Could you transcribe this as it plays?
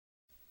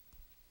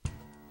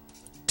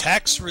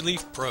Tax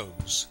Relief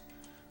Pros.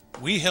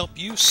 We help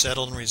you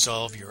settle and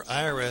resolve your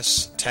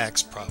IRS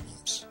tax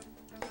problems.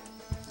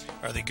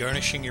 Are they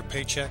garnishing your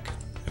paycheck?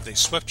 Have they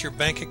swept your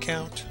bank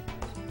account?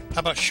 How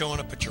about showing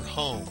up at your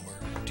home?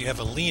 Or do you have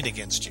a lien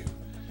against you?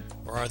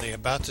 Or are they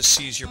about to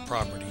seize your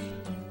property?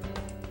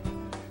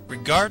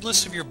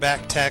 Regardless of your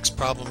back tax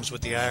problems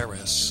with the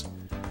IRS,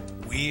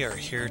 we are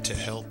here to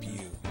help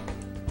you.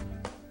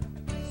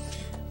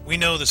 We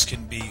know this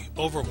can be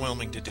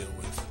overwhelming to deal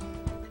with.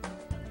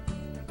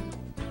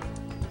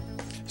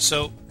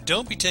 So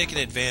don't be taken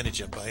advantage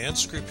of by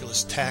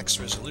unscrupulous tax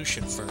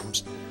resolution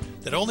firms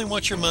that only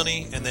want your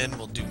money and then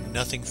will do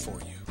nothing for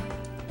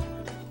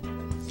you.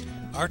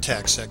 Our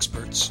tax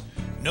experts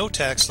know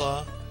tax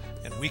law,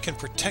 and we can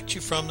protect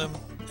you from them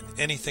and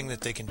anything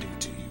that they can do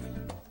to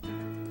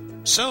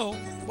you. So,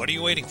 what are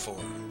you waiting for?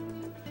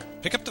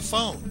 Pick up the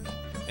phone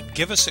and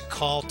give us a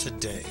call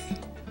today.